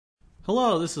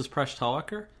Hello, this is Presh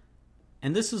Talwalkar,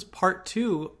 and this is part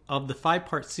 2 of the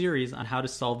 5-part series on how to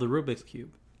solve the Rubik's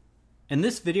Cube. In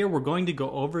this video, we're going to go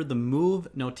over the move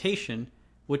notation,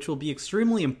 which will be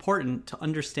extremely important to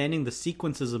understanding the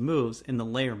sequences of moves in the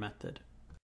layer method.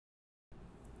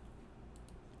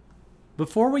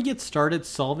 Before we get started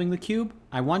solving the cube,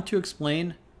 I want to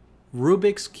explain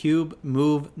Rubik's Cube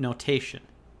move notation.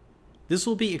 This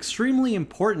will be extremely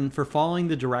important for following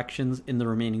the directions in the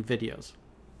remaining videos.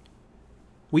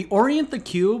 We orient the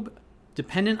cube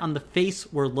dependent on the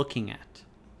face we're looking at.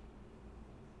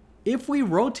 If we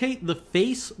rotate the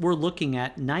face we're looking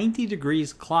at 90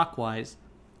 degrees clockwise,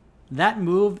 that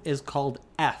move is called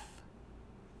F.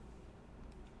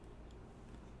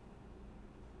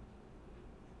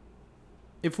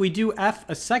 If we do F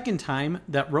a second time,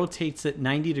 that rotates it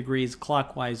 90 degrees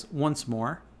clockwise once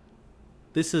more.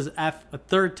 This is F a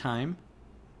third time.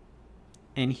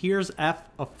 And here's F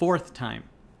a fourth time,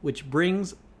 which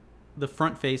brings the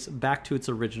front face back to its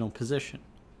original position.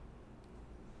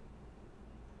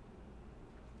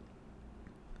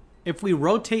 If we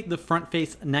rotate the front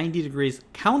face 90 degrees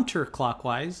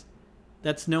counterclockwise,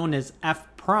 that's known as F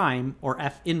prime or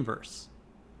F inverse.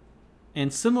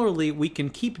 And similarly, we can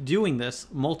keep doing this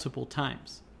multiple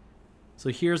times. So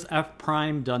here's F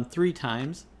prime done 3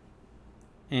 times,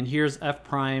 and here's F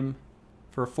prime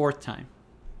for a 4th time.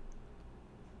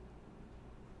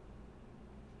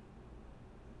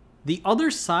 The other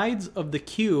sides of the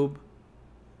cube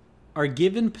are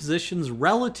given positions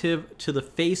relative to the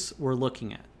face we're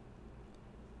looking at.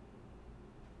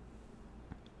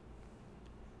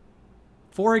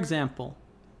 For example,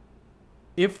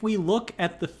 if we look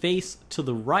at the face to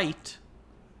the right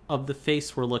of the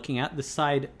face we're looking at, the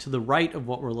side to the right of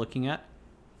what we're looking at,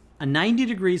 a 90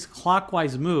 degrees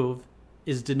clockwise move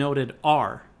is denoted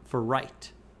R for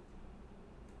right.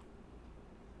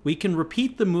 We can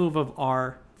repeat the move of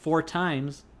R 4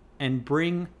 times and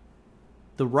bring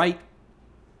the right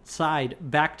side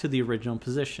back to the original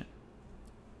position.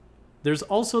 There's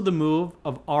also the move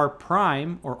of R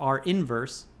prime or R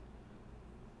inverse,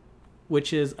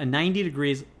 which is a 90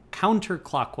 degrees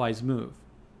counterclockwise move.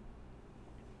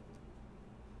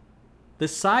 The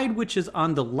side which is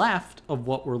on the left of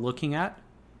what we're looking at,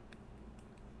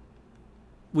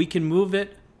 we can move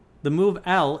it. The move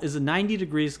L is a 90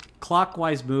 degrees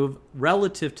clockwise move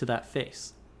relative to that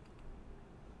face.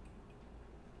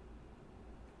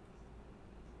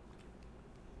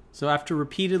 So after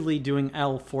repeatedly doing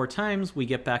L 4 times, we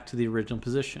get back to the original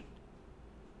position.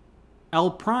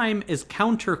 L prime is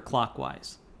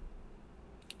counterclockwise.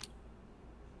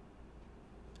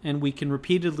 And we can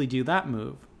repeatedly do that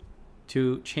move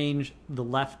to change the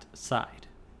left side.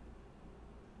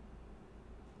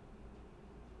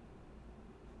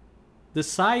 The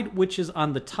side which is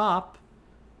on the top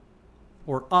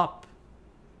or up,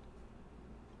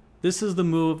 this is the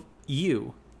move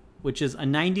U, which is a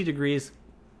 90 degrees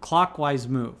clockwise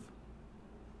move.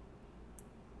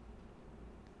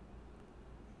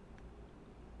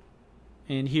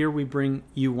 And here we bring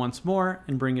U once more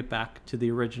and bring it back to the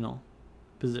original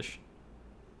position.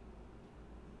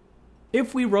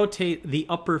 If we rotate the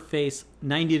upper face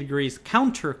 90 degrees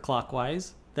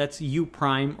counterclockwise, that's U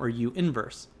prime or U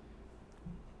inverse.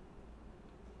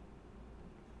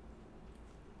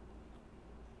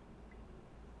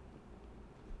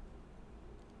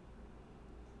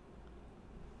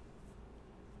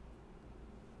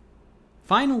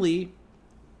 Finally,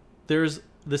 there's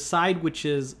the side which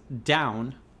is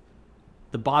down.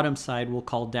 The bottom side we'll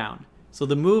call down. So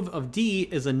the move of D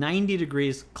is a 90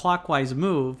 degrees clockwise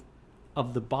move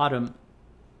of the bottom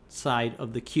side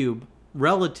of the cube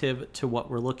relative to what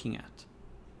we're looking at.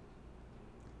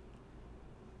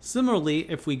 Similarly,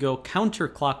 if we go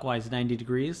counterclockwise 90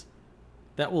 degrees,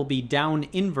 that will be down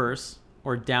inverse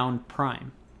or down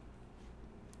prime.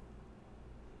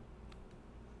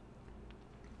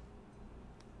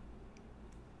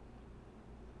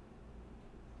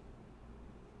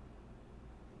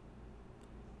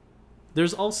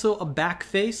 There's also a back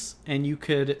face, and you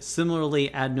could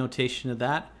similarly add notation to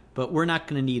that, but we're not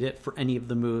going to need it for any of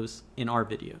the moves in our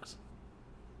videos.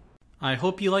 I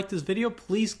hope you liked this video.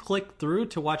 Please click through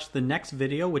to watch the next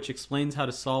video, which explains how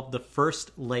to solve the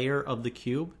first layer of the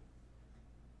cube.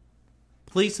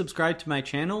 Please subscribe to my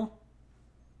channel.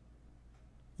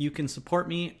 You can support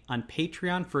me on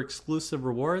Patreon for exclusive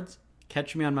rewards.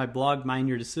 Catch me on my blog, Mind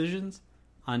Your Decisions,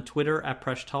 on Twitter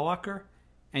 @PreshTalwalkar.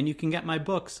 And you can get my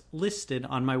books listed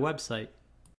on my website.